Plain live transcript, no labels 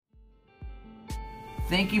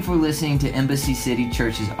Thank you for listening to Embassy City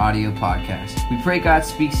Church's audio podcast. We pray God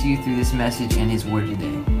speaks to you through this message and His Word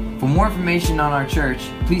today. For more information on our church,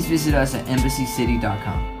 please visit us at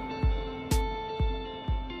embassycity.com.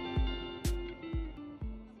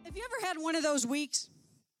 Have you ever had one of those weeks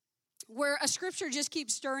where a scripture just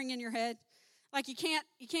keeps stirring in your head? Like you can't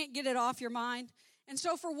get it off your mind? And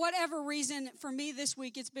so for whatever reason, for me this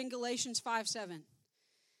week, it's been Galatians 5:7.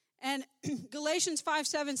 And Galatians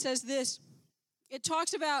 5:7 says this. It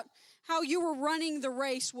talks about how you were running the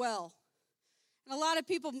race well. And a lot of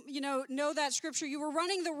people, know that scripture. You were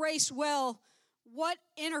running the race well. What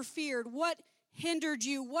interfered? What hindered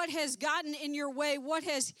you? What has gotten in your way? What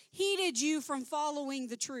has heeded you from following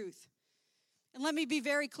the truth? And let me be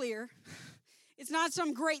very clear. It's not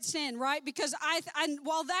some great sin, right? Because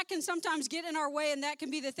while that can sometimes get in our way and that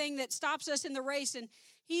can be the thing that stops us in the race and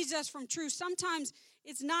heeds us from truth, sometimes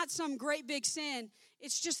it's not some great big sin.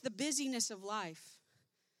 It's just the busyness of life.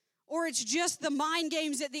 Or it's just the mind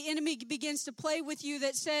games that the enemy begins to play with you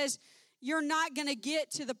that says you're not going to get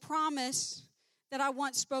to the promise that I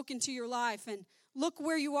once spoken to your life. And look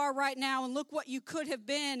where you are right now and look what you could have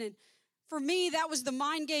been. And for me, that was the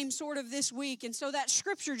mind game sort of this week. And so that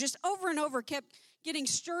scripture just over and over kept getting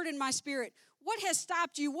stirred in my spirit. What has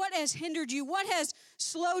stopped you? What has hindered you? What has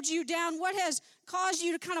slowed you down? What has caused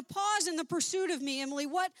you to kind of pause in the pursuit of me, Emily?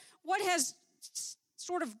 What has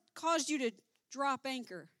sort of caused you to drop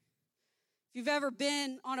anchor? If you've ever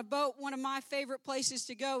been on a boat, one of my favorite places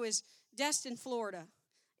to go is Destin, Florida.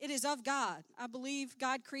 It is of God. I believe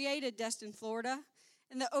God created Destin, Florida,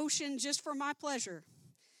 and the ocean just for my pleasure.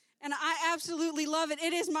 And I absolutely love it.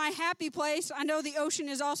 It is my happy place. I know the ocean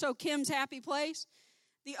is also Kim's happy place.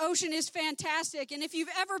 The ocean is fantastic. And if you've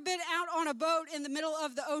ever been out on a boat in the middle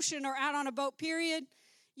of the ocean or out on a boat, period,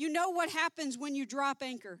 you know what happens when you drop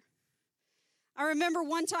anchor. I remember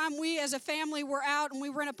one time we as a family were out and we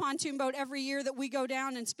were in a pontoon boat every year that we go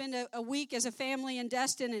down and spend a week as a family in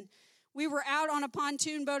Destin. And we were out on a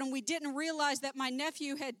pontoon boat and we didn't realize that my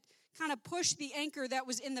nephew had kind of pushed the anchor that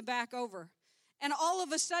was in the back over. And all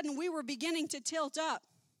of a sudden we were beginning to tilt up.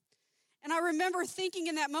 And I remember thinking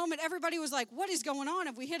in that moment, everybody was like, what is going on?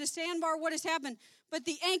 Have we hit a sandbar? What has happened? But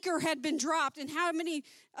the anchor had been dropped. And how many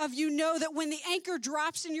of you know that when the anchor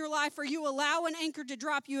drops in your life or you allow an anchor to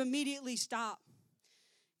drop, you immediately stop?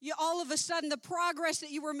 All of a sudden, the progress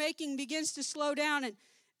that you were making begins to slow down. And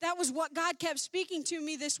that was what God kept speaking to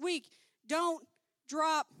me this week. Don't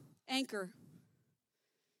drop anchor.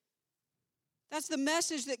 That's the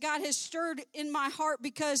message that God has stirred in my heart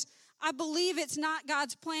because I believe it's not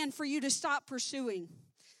God's plan for you to stop pursuing.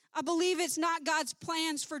 I believe it's not God's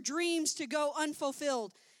plans for dreams to go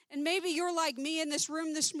unfulfilled. And maybe you're like me in this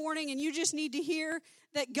room this morning and you just need to hear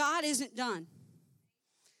that God isn't done.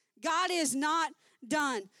 God is not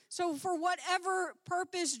done. So for whatever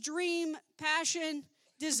purpose, dream, passion,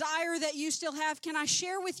 desire that you still have, can I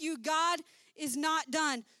share with you God is not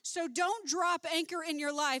done. So don't drop anchor in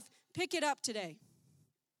your life. Pick it up today.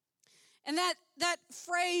 And that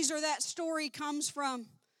phrase or that story comes from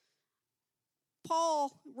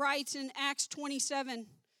Paul writes in Acts 27.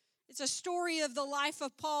 It's a story of the life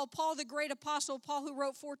of Paul the great apostle, Paul who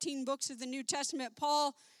wrote 14 books of the New Testament,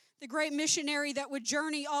 Paul the great missionary that would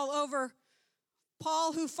journey all over,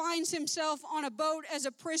 Paul who finds himself on a boat as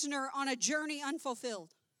a prisoner on a journey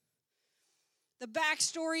unfulfilled. The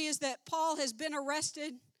backstory is that Paul has been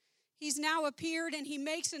arrested. He's now appeared and he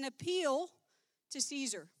makes an appeal to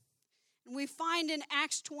Caesar. And we find in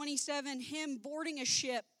Acts 27 him boarding a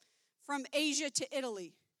ship from Asia to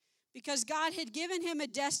Italy because God had given him a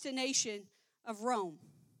destination of Rome.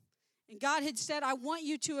 And God had said, I want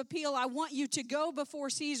you to appeal. I want you to go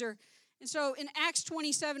before Caesar. And so in Acts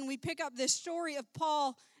 27, we pick up this story of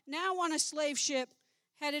Paul now on a slave ship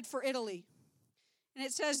headed for Italy. And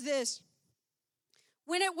it says this,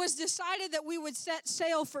 when it was decided that we would set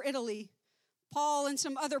sail for Italy, Paul and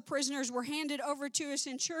some other prisoners were handed over to a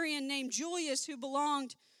centurion named Julius who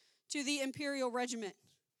belonged to the imperial regiment.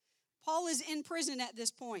 Paul is in prison at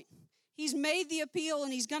this point. He's made the appeal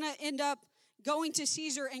and he's going to end up going to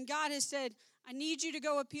Caesar. And God has said, I need you to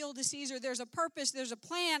go appeal to Caesar. There's a purpose. There's a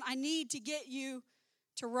plan. I need to get you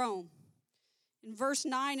to Rome. In verse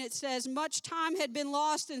 9 it says, much time had been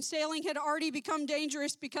lost and sailing had already become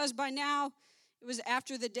dangerous because by now it was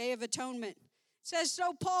after the Day of Atonement. It says,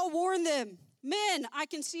 so Paul warned them, men, I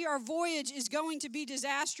can see our voyage is going to be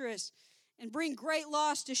disastrous and bring great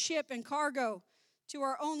loss to ship and cargo, to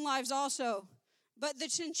our own lives also. But the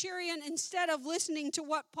centurion, instead of listening to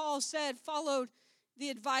what Paul said, followed the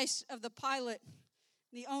advice of the pilot,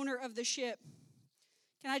 the owner of the ship.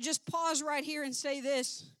 Can I just pause right here and say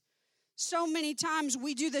this? So many times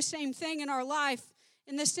we do the same thing in our life,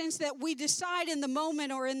 in the sense that we decide in the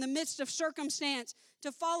moment or in the midst of circumstance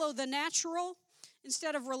to follow the natural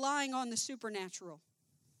instead of relying on the supernatural.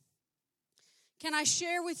 Can I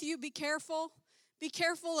share with you, be careful? Be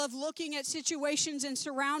careful of looking at situations and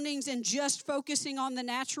surroundings and just focusing on the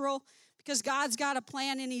natural, because God's got a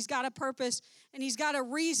plan and He's got a purpose and He's got a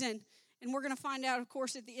reason. And we're going to find out, of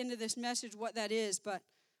course, at the end of this message what that is. But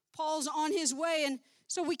Paul's on his way, and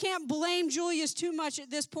so we can't blame Julius too much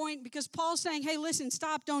at this point, because Paul's saying, hey, listen,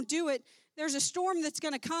 stop, don't do it. There's a storm that's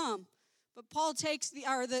going to come. But Paul takes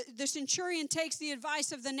the centurion takes the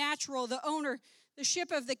advice of the natural, the owner, the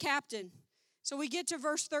ship of the captain. So we get to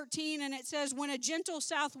verse 13, and it says, when a gentle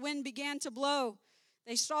south wind began to blow,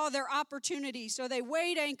 they saw their opportunity. So they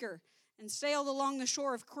weighed anchor and sailed along the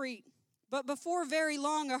shore of Crete. But before very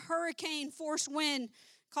long, a hurricane-force wind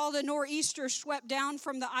called a nor'easter swept down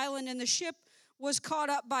from the island, and the ship was caught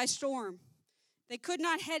up by storm. They could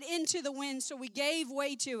not head into the wind, so we gave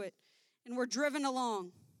way to it and were driven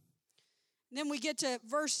along. And then we get to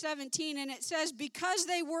verse 17, and it says, because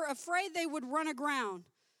they were afraid they would run aground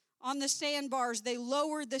on the sandbars, they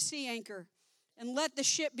lowered the sea anchor and let the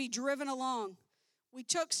ship be driven along. We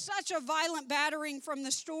took such a violent battering from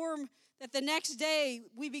the storm that the next day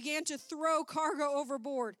we began to throw cargo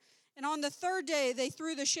overboard. And on the third day, they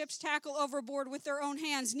threw the ship's tackle overboard with their own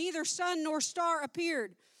hands. Neither sun nor star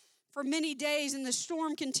appeared for many days, and the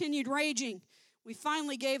storm continued raging. We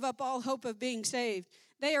finally gave up all hope of being saved.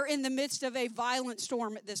 They are in the midst of a violent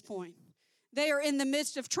storm at this point. They are in the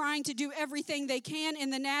midst of trying to do everything they can in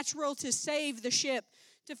the natural to save the ship,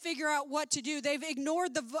 to figure out what to do. They've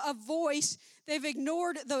ignored a voice. They've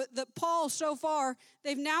ignored the Paul so far.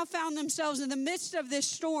 They've now found themselves in the midst of this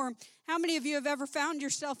storm. How many of you have ever found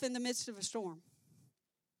yourself in the midst of a storm?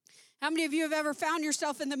 How many of you have ever found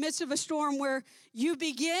yourself in the midst of a storm where you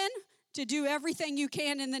begin to do everything you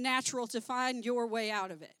can in the natural to find your way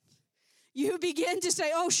out of it? You begin to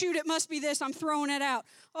say, oh, shoot, it must be this. I'm throwing it out.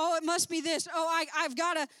 Oh, it must be this. Oh, I've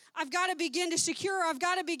got to begin to secure. I've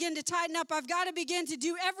got to begin to tighten up. I've got to begin to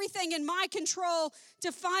do everything in my control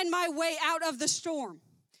to find my way out of the storm.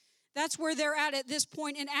 That's where they're at this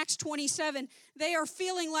point in Acts 27. They are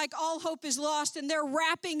feeling like all hope is lost, and they're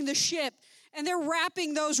wrapping the ship, and they're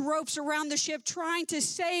wrapping those ropes around the ship, trying to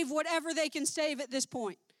save whatever they can save at this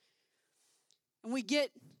point. And we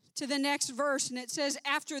get to the next verse, and it says,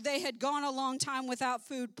 after they had gone a long time without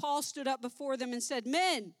food, Paul stood up before them and said,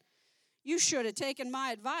 men, you should have taken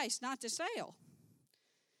my advice not to sail.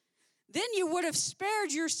 Then you would have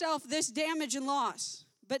spared yourself this damage and loss.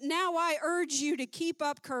 But now I urge you to keep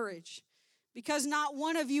up courage, because not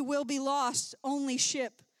one of you will be lost, only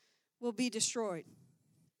ship will be destroyed.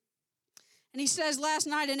 And he says, last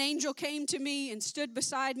night an angel came to me and stood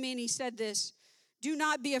beside me, and he said this, do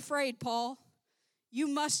not be afraid, Paul. You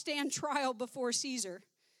must stand trial before Caesar,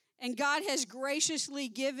 and God has graciously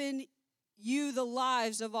given you the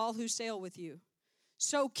lives of all who sail with you.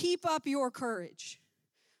 So keep up your courage,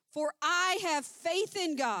 for I have faith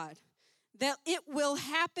in God that it will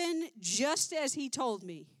happen just as He told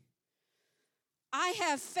me. I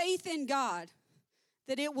have faith in God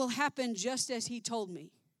that it will happen just as He told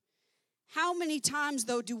me. How many times,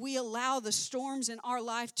 though, do we allow the storms in our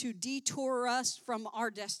life to detour us from our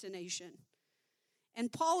destination? And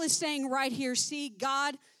Paul is saying right here, see,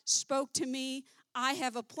 God spoke to me. I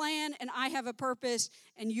have a plan and I have a purpose,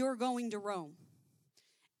 and you're going to Rome.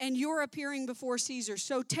 And you're appearing before Caesar.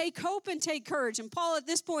 So take hope and take courage. And Paul at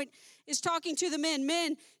this point is talking to the men.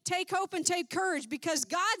 Men, take hope and take courage, because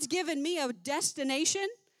God's given me a destination.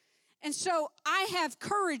 And so I have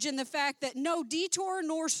courage in the fact that no detour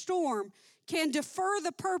nor storm can defer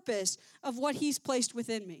the purpose of what He's placed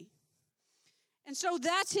within me. And so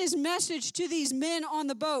that's his message to these men on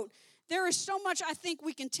the boat. There is so much I think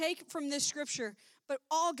we can take from this scripture, but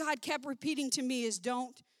all God kept repeating to me is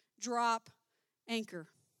don't drop anchor.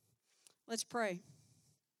 Let's pray.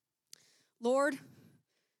 Lord,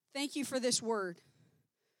 thank you for this word.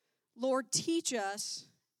 Lord, teach us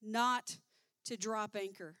not to drop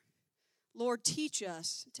anchor. Lord, teach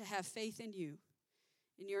us to have faith in you.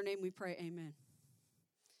 In your name we pray, amen.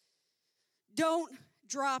 Don't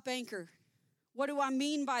drop anchor. What do I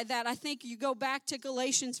mean by that? I think you go back to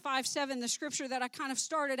Galatians 5:7, the scripture that I kind of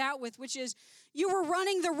started out with, which is, you were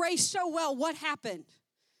running the race so well. What happened?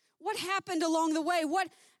 What happened along the way? What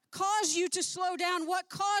caused you to slow down? What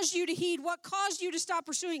caused you to heed? What caused you to stop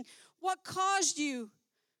pursuing? What caused you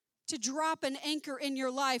to drop an anchor in your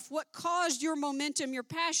life? What caused your momentum, your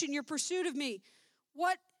passion, your pursuit of me?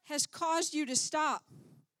 What has caused you to stop?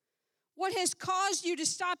 What has caused you to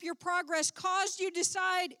stop your progress, caused you to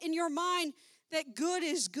decide in your mind that good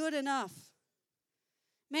is good enough?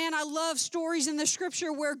 Man, I love stories in the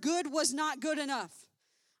scripture where good was not good enough.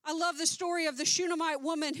 I love the story of the Shunammite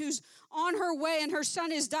woman who's on her way and her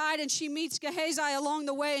son has died, and she meets Gehazi along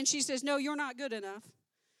the way, and she says, no, you're not good enough.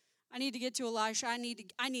 I need to get to Elisha. I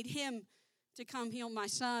need him to come heal my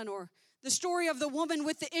son. Or the story of the woman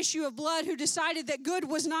with the issue of blood who decided that good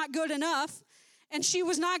was not good enough, and she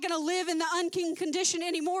was not going to live in the unclean condition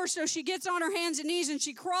anymore, so she gets on her hands and knees and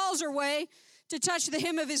she crawls her way to touch the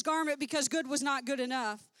hem of his garment because good was not good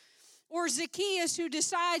enough. Or Zacchaeus, who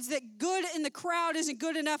decides that good in the crowd isn't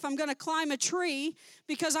good enough. I'm going to climb a tree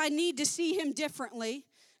because I need to see him differently.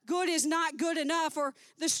 Good is not good enough. Or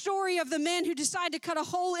the story of the men who decide to cut a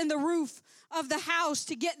hole in the roof of the house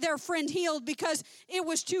to get their friend healed because it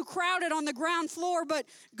was too crowded on the ground floor, but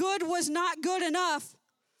good was not good enough.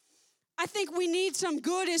 I think we need some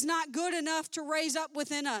good is not good enough to raise up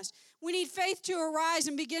within us. We need faith to arise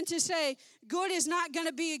and begin to say, good is not going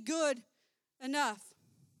to be good enough.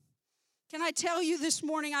 Can I tell you this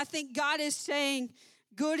morning, I think God is saying,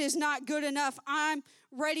 good is not good enough. I'm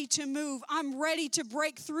ready to move. I'm ready to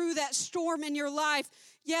break through that storm in your life.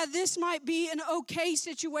 Yeah, this might be an okay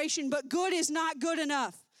situation, but good is not good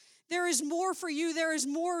enough. There is more for you. There is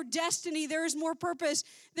more destiny. There is more purpose.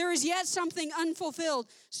 There is yet something unfulfilled.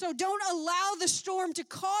 So don't allow the storm to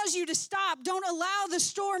cause you to stop. Don't allow the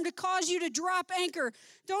storm to cause you to drop anchor.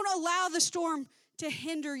 Don't allow the storm to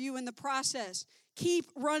hinder you in the process. Keep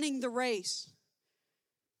running the race.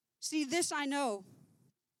 See, this I know,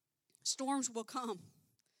 storms will come.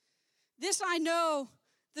 This I know,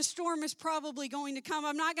 the storm is probably going to come.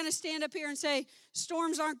 I'm not going to stand up here and say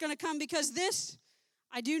storms aren't going to come, because this,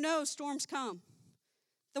 I do know storms come.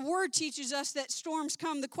 The word teaches us that storms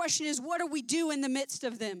come. The question is, what do we do in the midst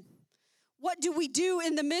of them? What do we do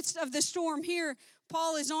in the midst of the storm? Here,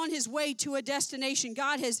 Paul is on his way to a destination.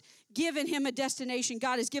 God has given him a destination.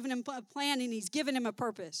 God has given him a plan, and he's given him a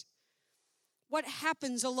purpose. What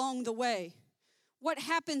happens along the way? What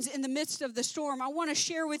happens in the midst of the storm? I want to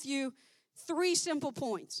share with you 3 simple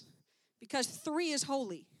points, because 3 is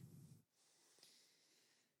holy.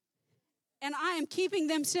 And I am keeping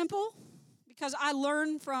them simple because I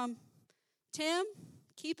learned from Tim,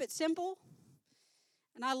 keep it simple.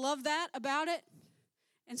 And I love that about it.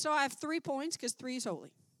 And so I have 3 points because 3 is holy.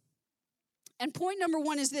 And point number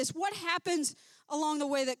 1 is this: what happens along the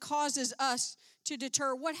way that causes us to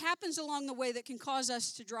deter? What happens along the way that can cause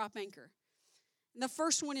us to drop anchor? And the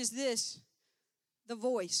first one is this: the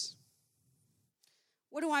voice.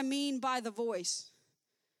 What do I mean by the voice?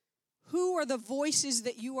 Who are the voices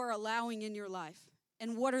that you are allowing in your life?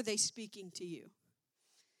 And what are they speaking to you?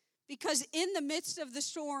 Because in the midst of the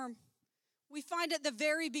storm, we find at the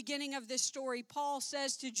very beginning of this story, Paul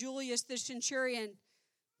says to Julius the centurion,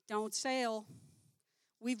 don't sail.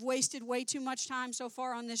 We've wasted way too much time so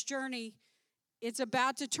far on this journey. It's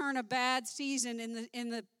about to turn a bad season in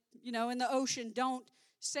the ocean. Don't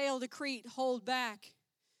sail to Crete. Hold back.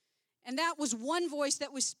 And that was one voice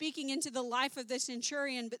that was speaking into the life of the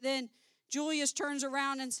centurion. But then Julius turns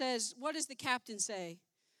around and says, what does the captain say?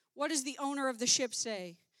 What does the owner of the ship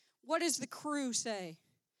say? What does the crew say?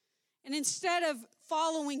 And instead of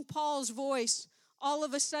following Paul's voice, all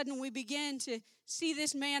of a sudden we begin to see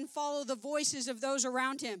this man follow the voices of those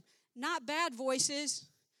around him. Not bad voices.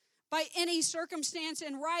 By any circumstance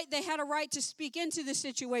and right, they had a right to speak into the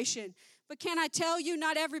situation. But can I tell you,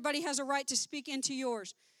 not everybody has a right to speak into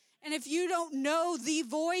yours. And if you don't know the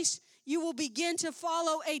voice, you will begin to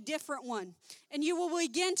follow a different one. And you will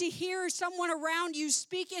begin to hear someone around you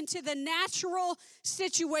speak into the natural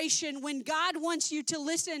situation when God wants you to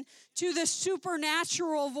listen to the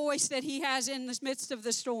supernatural voice that he has in the midst of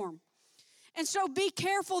the storm. And so be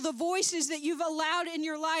careful the voices that you've allowed in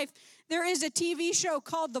your life. There is a TV show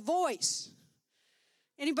called The Voice.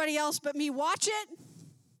 Anybody else but me watch it?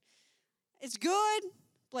 It's good.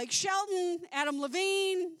 Blake Shelton, Adam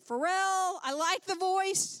Levine, Pharrell. I like The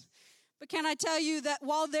Voice. But can I tell you that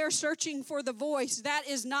while they're searching for the voice, that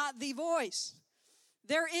is not the voice.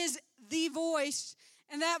 There is the voice,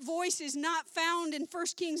 and that voice is not found in 1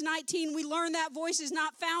 Kings 19. We learn that voice is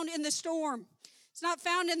not found in the storm. It's not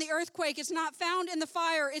found in the earthquake. It's not found in the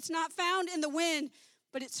fire. It's not found in the wind,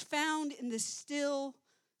 but it's found in the still,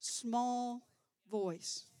 small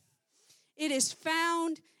voice. It is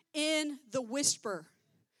found in the whisper.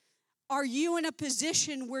 Are you in a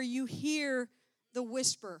position where you hear the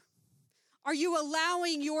whisper? Are you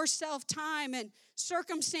allowing yourself time and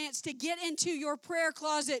circumstance to get into your prayer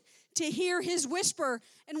closet to hear his whisper?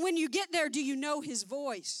 And when you get there, do you know his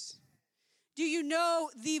voice? Do you know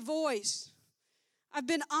the voice? I've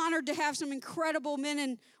been honored to have some incredible men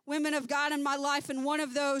and women of God in my life, and one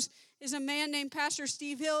of those is a man named Pastor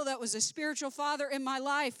Steve Hill that was a spiritual father in my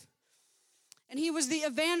life. And he was the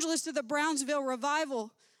evangelist of the Brownsville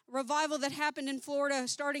revival that happened in Florida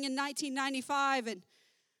starting in 1995. And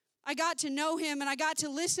I got to know him, and I got to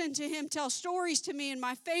listen to him tell stories to me. And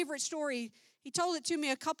my favorite story, he told it to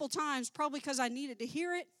me a couple times, probably because I needed to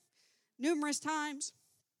hear it numerous times.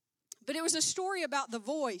 But it was a story about the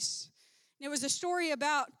voice. And it was a story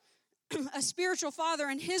about a spiritual father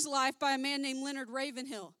in his life by a man named Leonard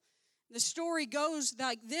Ravenhill. The story goes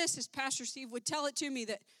like this, as Pastor Steve would tell it to me,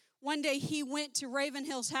 that one day he went to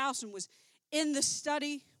Ravenhill's house and was in the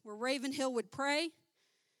study where Ravenhill would pray.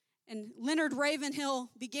 And Leonard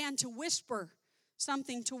Ravenhill began to whisper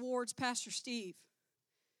something towards Pastor Steve.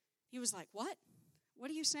 He was like, "What?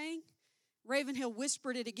 What are you saying?" Ravenhill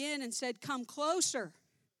whispered it again and said, "Come closer."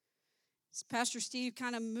 Pastor Steve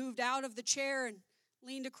kind of moved out of the chair and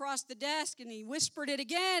leaned across the desk, and he whispered it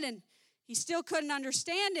again, and he still couldn't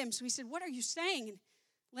understand him. So he said, "What are you saying?" And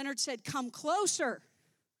Leonard said, "Come closer."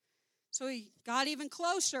 So he got even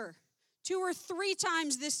closer. 2 or 3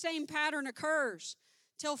 times this same pattern occurs,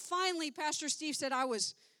 till finally Pastor Steve said,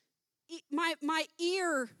 my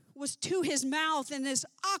ear was to his mouth in this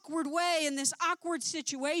awkward way, in this awkward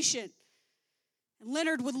situation. And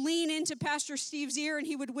Leonard would lean into Pastor Steve's ear and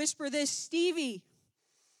he would whisper this, "Stevie,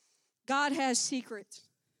 God has secrets."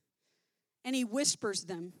 And he whispers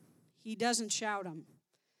them. He doesn't shout them.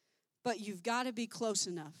 But you've got to be close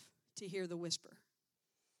enough to hear the whisper.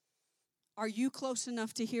 Are you close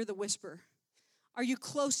enough to hear the whisper? Are you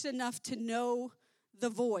close enough to know the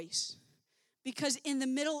voice? Because in the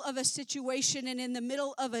middle of a situation and in the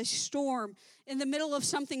middle of a storm, in the middle of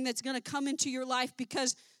something that's going to come into your life,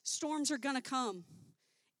 because storms are going to come,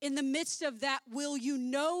 in the midst of that, will you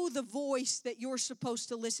know the voice that you're supposed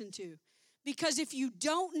to listen to? Because if you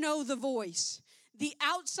don't know the voice, the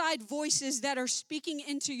outside voices that are speaking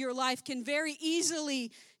into your life can very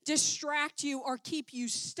easily distract you or keep you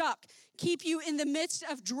stuck, keep you in the midst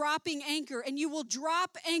of dropping anchor. And you will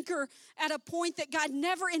drop anchor at a point that God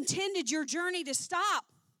never intended your journey to stop.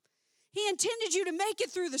 He intended you to make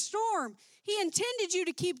it through the storm. He intended you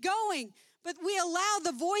to keep going. But we allow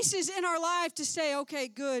the voices in our life to say, "Okay,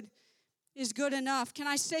 good is good enough." Can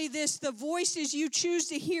I say this? The voices you choose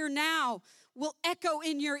to hear now will echo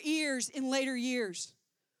in your ears in later years.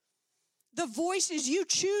 The voices you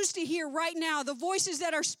choose to hear right now, the voices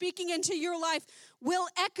that are speaking into your life, will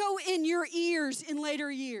echo in your ears in later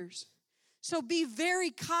years. So be very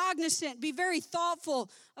cognizant, be very thoughtful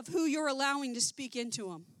of who you're allowing to speak into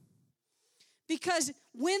them. Because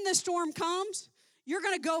when the storm comes, you're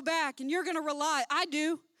going to go back and you're going to rely. I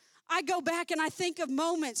do. I go back and I think of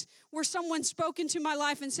moments where someone spoke into my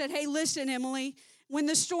life and said, "Hey, listen, Emily, when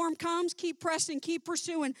the storm comes, keep pressing, keep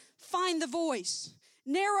pursuing, find the voice.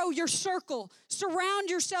 Narrow your circle. Surround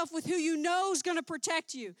yourself with who you know is going to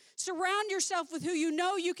protect you. Surround yourself with who you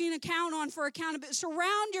know you can count on for accountability.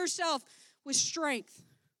 Surround yourself with strength."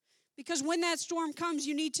 Because when that storm comes,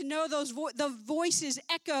 you need to know the voices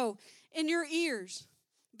echo in your ears,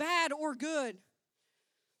 bad or good.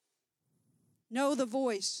 Know the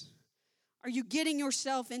voice. Are you getting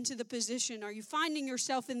yourself into the position? Are you finding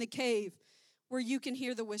yourself in the cave where you can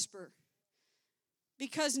hear the whisper?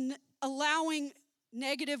 Because allowing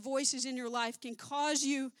negative voices in your life can cause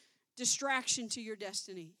you distraction to your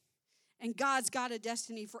destiny. And God's got a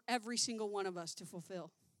destiny for every single one of us to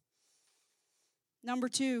fulfill. Number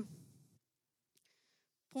 2.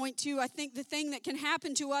 Point 2, I think the thing that can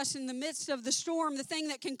happen to us in the midst of the storm, the thing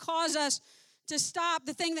that can cause us to stop,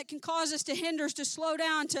 the thing that can cause us to hinder us, to slow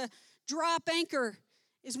down, to drop anchor,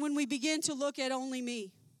 is when we begin to look at only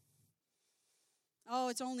me. Oh,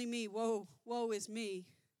 it's only me. Woe is me.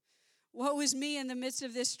 Woe is me in the midst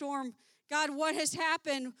of this storm. God, what has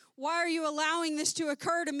happened? Why are you allowing this to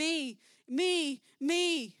occur to me? Me.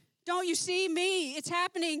 Don't you see me? It's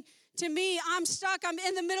happening to me. I'm stuck. I'm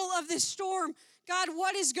in the middle of this storm. God,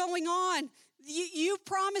 what is going on? You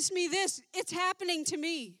promised me this. It's happening to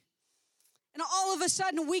me. And all of a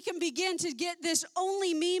sudden, we can begin to get this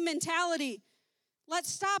only me mentality.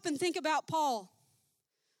 Let's stop and think about Paul.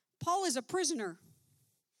 Paul is a prisoner.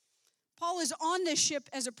 Paul is on this ship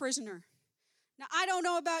as a prisoner. Now, I don't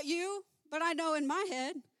know about you, but I know in my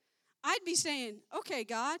head, I'd be saying, "Okay,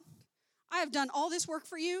 God, I have done all this work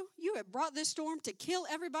for you. You have brought this storm to kill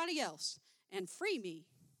everybody else and free me.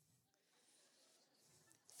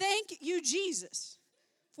 Thank you, Jesus,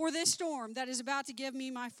 for this storm that is about to give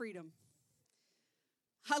me my freedom."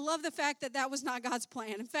 I love the fact that that was not God's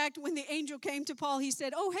plan. In fact, when the angel came to Paul, he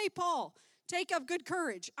said, "Oh, hey, Paul, take up good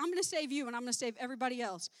courage. I'm going to save you and I'm going to save everybody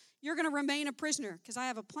else. You're going to remain a prisoner because I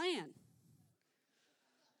have a plan.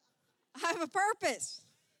 I have a purpose."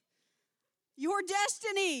 Your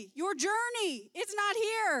destiny, your journey, it's not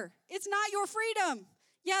here. It's not your freedom.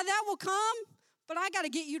 Yeah, that will come, but I got to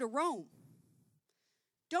get you to Rome.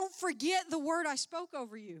 Don't forget the word I spoke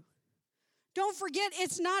over you. Don't forget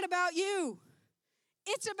it's not about you.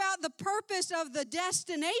 It's about the purpose of the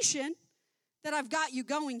destination that I've got you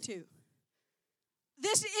going to.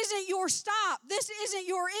 This isn't your stop. This isn't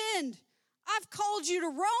your end. I've called you to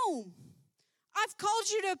Rome. I've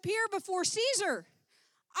called you to appear before Caesar.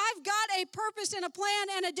 I've got a purpose and a plan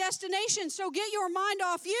and a destination. So get your mind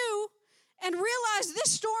off you and realize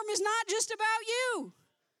this storm is not just about you.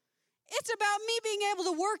 It's about me being able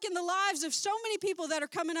to work in the lives of so many people that are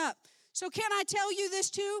coming up. So can I tell you this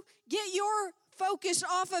too? Get your focus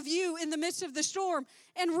off of you in the midst of the storm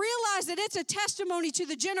and realize that it's a testimony to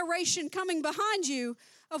the generation coming behind you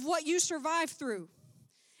of what you survived through.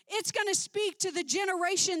 It's going to speak to the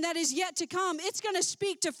generation that is yet to come. It's going to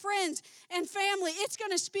speak to friends and family. It's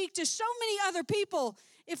going to speak to so many other people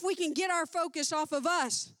if we can get our focus off of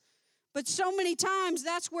us. But so many times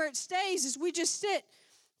that's where it stays, is we just sit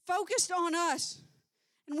focused on us.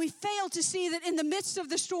 And we fail to see that in the midst of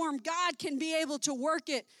the storm, God can be able to work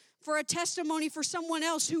it for a testimony for someone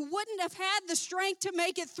else who wouldn't have had the strength to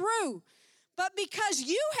make it through. But because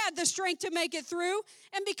you had the strength to make it through,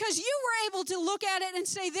 and because you were able to look at it and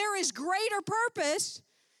say there is greater purpose,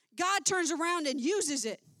 God turns around and uses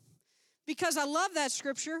it. Because I love that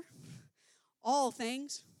scripture. All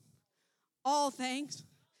things. Can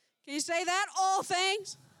you say that? All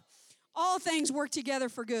things work together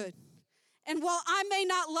for good. And while I may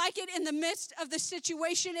not like it in the midst of the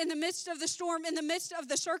situation, in the midst of the storm, in the midst of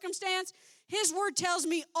the circumstance, His word tells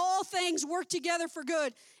me all things work together for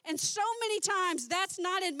good. And so many times that's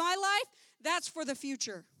not in my life, that's for the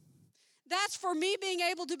future. That's for me being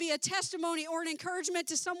able to be a testimony or an encouragement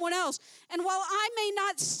to someone else. And while I may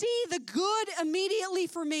not see the good immediately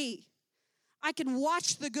for me, I can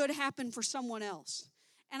watch the good happen for someone else.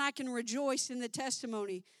 And I can rejoice in the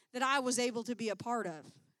testimony that I was able to be a part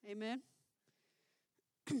of. Amen.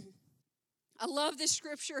 I love this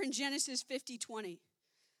scripture in Genesis 50:20.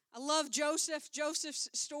 I love Joseph. Joseph's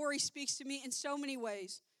story speaks to me in so many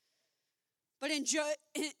ways. But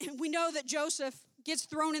we know that Joseph gets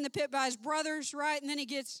thrown in the pit by his brothers, right? And then he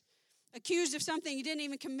gets accused of something he didn't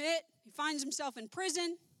even commit. He finds himself in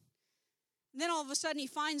prison. And then all of a sudden he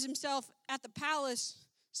finds himself at the palace,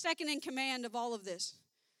 second in command of all of this.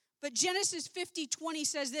 But Genesis 50:20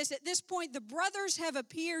 says this: at this point, the brothers have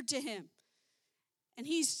appeared to him. And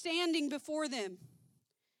he's standing before them.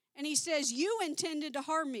 And he says, you intended to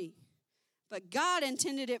harm me, but God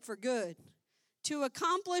intended it for good, to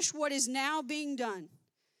accomplish what is now being done,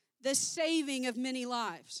 the saving of many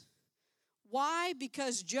lives. Why?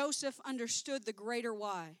 Because Joseph understood the greater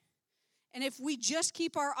why. And if we just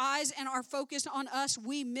keep our eyes and our focus on us,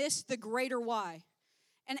 we miss the greater why.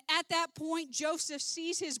 And at that point, Joseph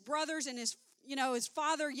sees his brothers and his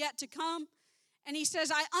father yet to come. And he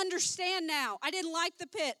says, I understand now. I didn't like the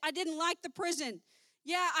pit. I didn't like the prison.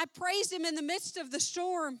 Yeah, I praised him in the midst of the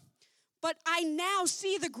storm. But I now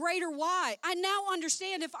see the greater why. I now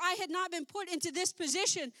understand if I had not been put into this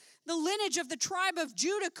position, the lineage of the tribe of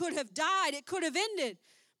Judah could have died. It could have ended.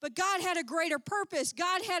 But God had a greater purpose.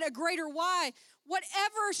 God had a greater why.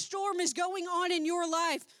 Whatever storm is going on in your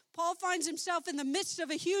life, Paul finds himself in the midst of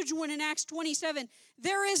a huge one in Acts 27.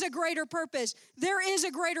 There is a greater purpose. There is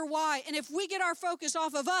a greater why. And if we get our focus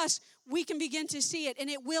off of us, we can begin to see it, and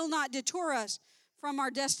it will not deter us from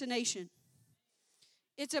our destination.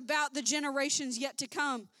 It's about the generations yet to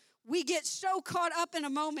come. We get so caught up in a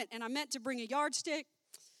moment, and I meant to bring a yardstick,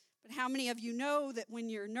 but how many of you know that when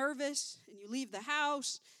you're nervous and you leave the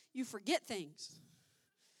house, you forget things?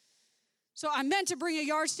 So I meant to bring a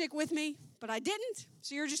yardstick with me, but I didn't,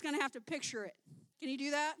 so you're just going to have to picture it. Can you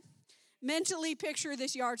do that? Mentally picture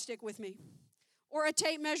this yardstick with me. Or a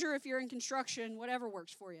tape measure if you're in construction, whatever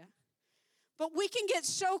works for you. But we can get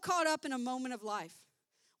so caught up in a moment of life.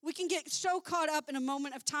 We can get so caught up in a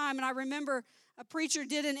moment of time. And I remember a preacher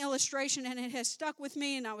did an illustration, and it has stuck with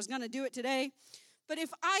me, and I was going to do it today. But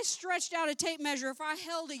if I stretched out a tape measure, if I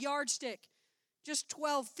held a yardstick, just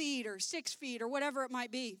 12 feet or 6 feet or whatever it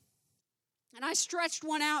might be, and I stretched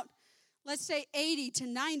one out, let's say 80 to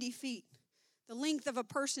 90 feet, the length of a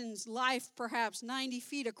person's life, perhaps 90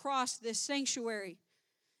 feet across this sanctuary,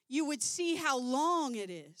 you would see how long it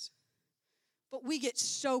is. But we get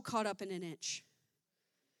so caught up in an inch.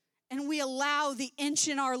 And we allow the inch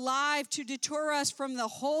in our life to deter us from the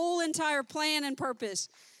whole entire plan and purpose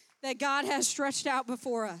that God has stretched out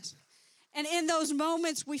before us. And in those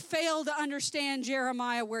moments, we fail to understand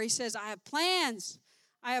Jeremiah, where he says, I have plans.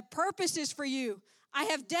 I have purposes for you. I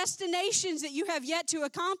have destinations that you have yet to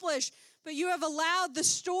accomplish. but you have allowed the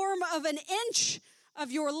storm of an inch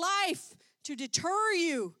of your life to deter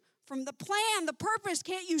you from the plan, the purpose.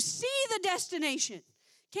 Can't you see the destination?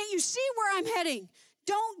 Can't you see where I'm heading?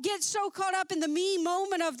 Don't get so caught up in the me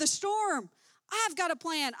moment of the storm. I've got a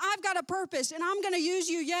plan. I've got a purpose, and I'm going to use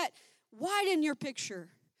you yet. Widen your picture.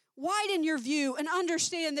 Widen your view and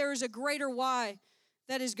understand there is a greater why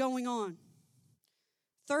that is going on.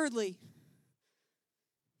 Thirdly,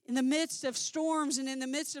 in the midst of storms and in the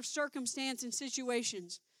midst of circumstance and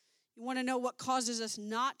situations, you want to know what causes us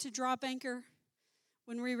not to drop anchor?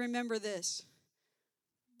 When we remember this,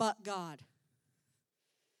 but God.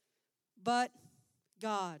 But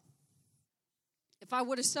God. If I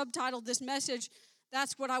would have subtitled this message,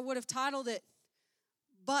 that's what I would have titled it.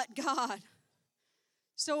 But God.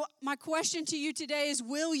 So my question to you today is,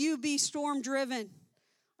 will you be storm-driven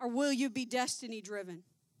or will you be destiny-driven?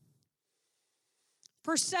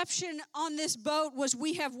 Perception on this boat was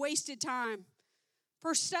we have wasted time.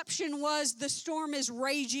 Perception was the storm is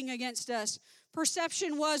raging against us.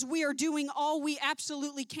 Perception was we are doing all we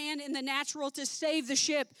absolutely can in the natural to save the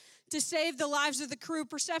ship, to save the lives of the crew.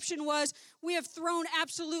 Perception was we have thrown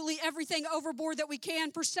absolutely everything overboard that we can.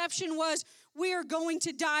 Perception was we are going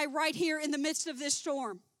to die right here in the midst of this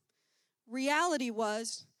storm. Reality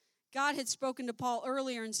was God had spoken to Paul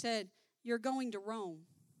earlier and said, you're going to Rome.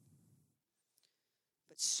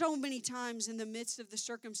 But so many times in the midst of the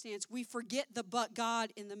circumstance, we forget the but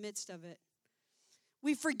God in the midst of it.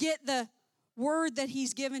 We forget the word that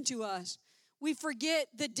he's given to us. We forget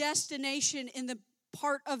the destination in the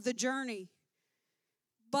part of the journey.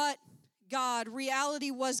 But God,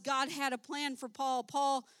 reality was God had a plan for Paul.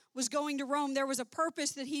 Paul was going to Rome. There was a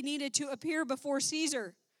purpose that he needed to appear before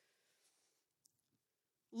Caesar.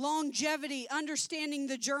 Longevity, understanding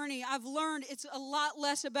the journey. I've learned it's a lot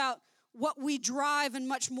less about what we drive and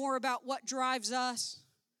much more about what drives us.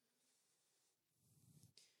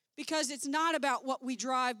 Because it's not about what we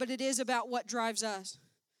drive, but it is about what drives us.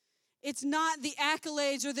 It's not the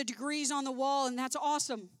accolades or the degrees on the wall, and that's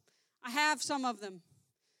awesome. I have some of them.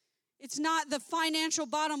 It's not the financial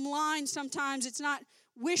bottom line sometimes. It's not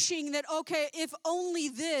wishing that, okay, if only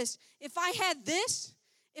this, if I had this,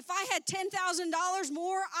 if I had $10,000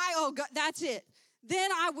 more, God, that's it.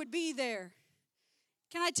 Then I would be there.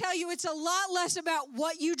 Can I tell you, it's a lot less about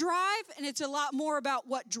what you drive, and it's a lot more about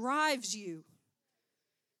what drives you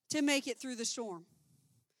to make it through the storm.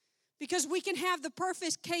 Because we can have the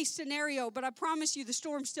perfect case scenario, but I promise you the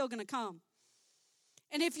storm's still going to come.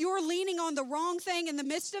 And if you're leaning on the wrong thing in the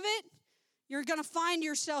midst of it, you're going to find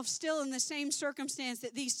yourself still in the same circumstance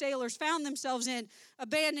that these sailors found themselves in,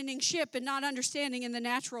 abandoning ship and not understanding in the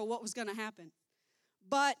natural what was going to happen.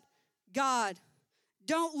 But God,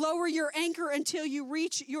 don't lower your anchor until you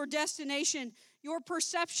reach your destination. Your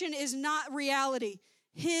perception is not reality.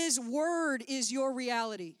 His word is your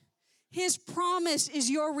reality. His promise is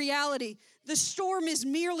your reality. The storm is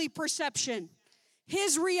merely perception.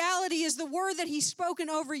 His reality is the word that he's spoken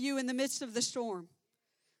over you in the midst of the storm.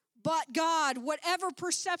 But God, whatever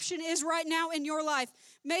perception is right now in your life,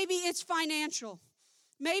 maybe it's financial,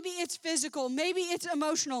 maybe it's physical, maybe it's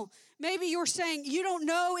emotional. Maybe you're saying, you don't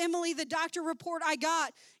know, Emily, the doctor report I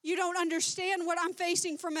got. You don't understand what I'm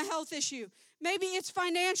facing from a health issue. Maybe it's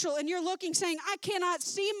financial, and you're looking, saying, I cannot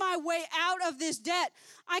see my way out of this debt.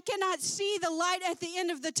 I cannot see the light at the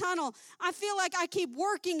end of the tunnel. I feel like I keep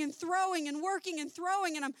working and throwing and working and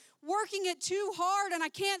throwing, and I'm working it too hard, and I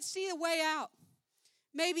can't see the way out.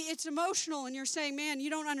 Maybe it's emotional, and you're saying, man, you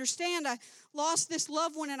don't understand. I lost this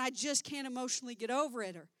loved one, and I just can't emotionally get over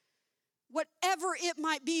it. Or whatever it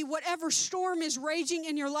might be, whatever storm is raging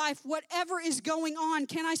in your life, whatever is going on,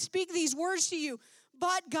 can I speak these words to you?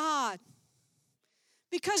 But God.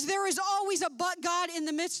 Because there is always a but God in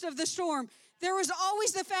the midst of the storm. There is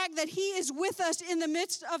always the fact that he is with us in the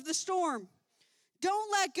midst of the storm.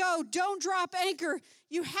 Don't let go. Don't drop anchor.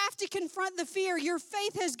 You have to confront the fear. Your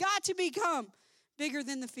faith has got to become bigger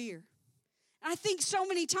than the fear. And I think so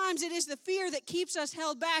many times it is the fear that keeps us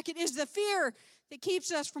held back. It is the fear that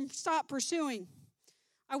keeps us from stop pursuing.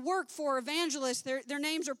 I work for evangelists. Their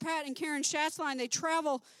names are Pat and Karen Schatzline. They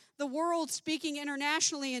travel the world speaking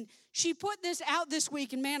internationally, and she put this out this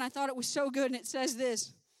week, and man, I thought it was so good, and it says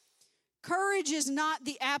this: courage is not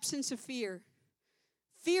the absence of fear.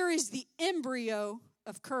 Fear is the embryo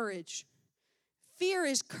of courage. Fear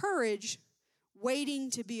is courage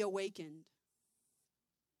waiting to be awakened.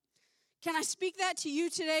 Can I speak that to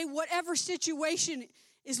you today? Whatever situation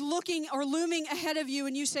is looking or looming ahead of you,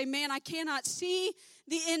 and you say, man, I cannot see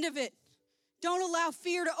the end of it. Don't allow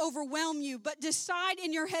fear to overwhelm you, but decide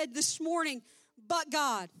in your head this morning, but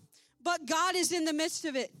God is in the midst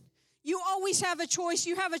of it. You always have a choice.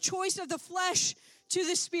 You have a choice of the flesh to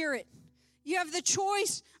the spirit. You have the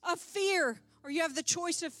choice of fear, or you have the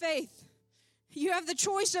choice of faith. You have the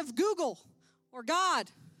choice of Google or God.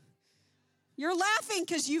 You're laughing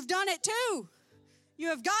because you've done it too. You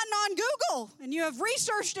have gotten on Google and you have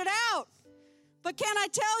researched it out. But can I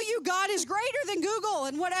tell you, God is greater than Google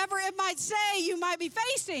and whatever it might say you might be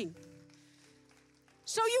facing.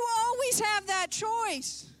 So you always have that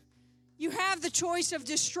choice. You have the choice of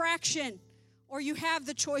distraction, or you have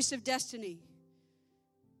the choice of destiny.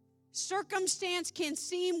 Circumstance can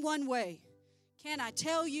seem one way. Can I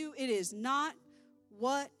tell you, it is not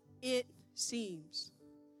what it seems.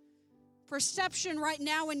 Perception right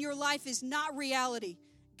now in your life is not reality.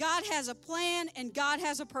 God has a plan and God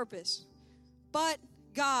has a purpose. But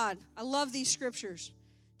God, I love these scriptures.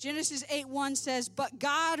 Genesis 8:1 says, "But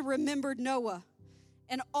God remembered Noah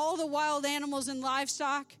and all the wild animals and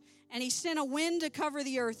livestock, and he sent a wind to cover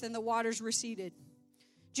the earth, and the waters receded."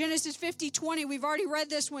 Genesis 50:20, we've already read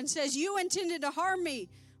this one, says, "You intended to harm me,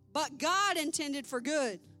 but God intended for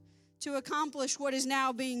good to accomplish what is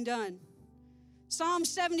now being done." Psalm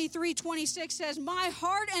 73:26 says, "My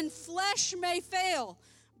heart and flesh may fail,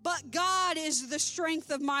 but God is the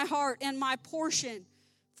strength of my heart and my portion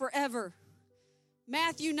forever."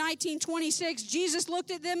 Matthew 19:26, Jesus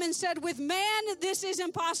looked at them and said, "With man this is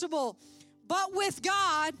impossible, but with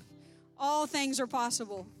God all things are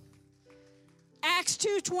possible." Acts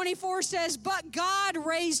 2:24 says, "But God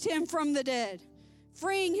raised him from the dead,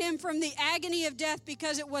 freeing him from the agony of death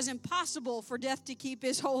because it was impossible for death to keep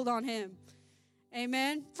his hold on him."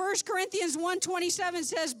 Amen. 1 Corinthians 1:27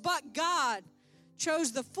 says, "But God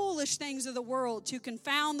chose the foolish things of the world to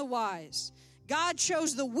confound the wise. God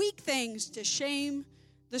chose the weak things to shame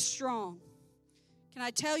the strong." Can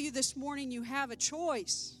I tell you this morning, you have a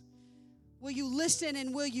choice. Will you listen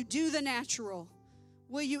and will you do the natural?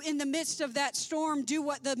 Will you, in the midst of that storm, do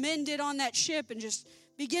what the men did on that ship and just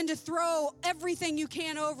begin to throw everything you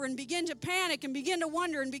can over and begin to panic and begin to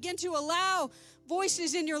wonder and begin to allow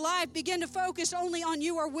voices in your life begin to focus only on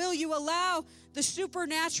you? Or will you allow the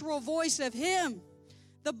supernatural voice of him,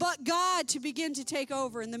 the but God, to begin to take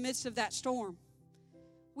over in the midst of that storm?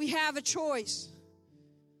 We have a choice.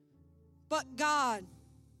 But God.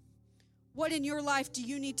 What in your life do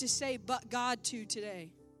you need to say but God to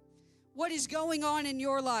today? What is going on in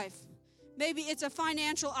your life? Maybe it's a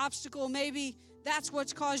financial obstacle. Maybe that's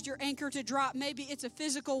what's caused your anchor to drop. Maybe it's a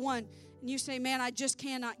physical one. And you say, "Man, I just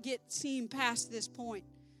cannot seem past this point."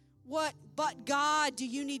 What but God do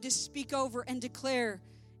you need to speak over and declare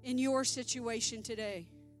in your situation today?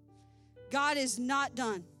 God is not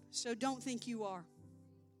done, so don't think you are.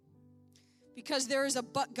 Because there is a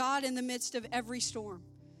but God in the midst of every storm.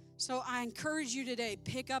 So I encourage you today,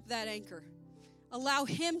 pick up that anchor. Allow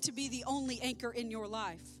him to be the only anchor in your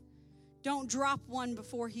life. Don't drop one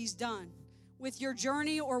before he's done with your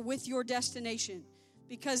journey or with your destination,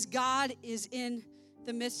 because God is in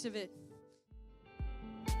the midst of it.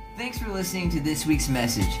 Thanks for listening to this week's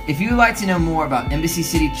message. If you would like to know more about Embassy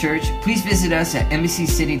City Church, please visit us at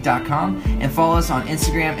embassycity.com and follow us on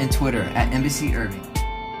Instagram and Twitter at Embassy Irving.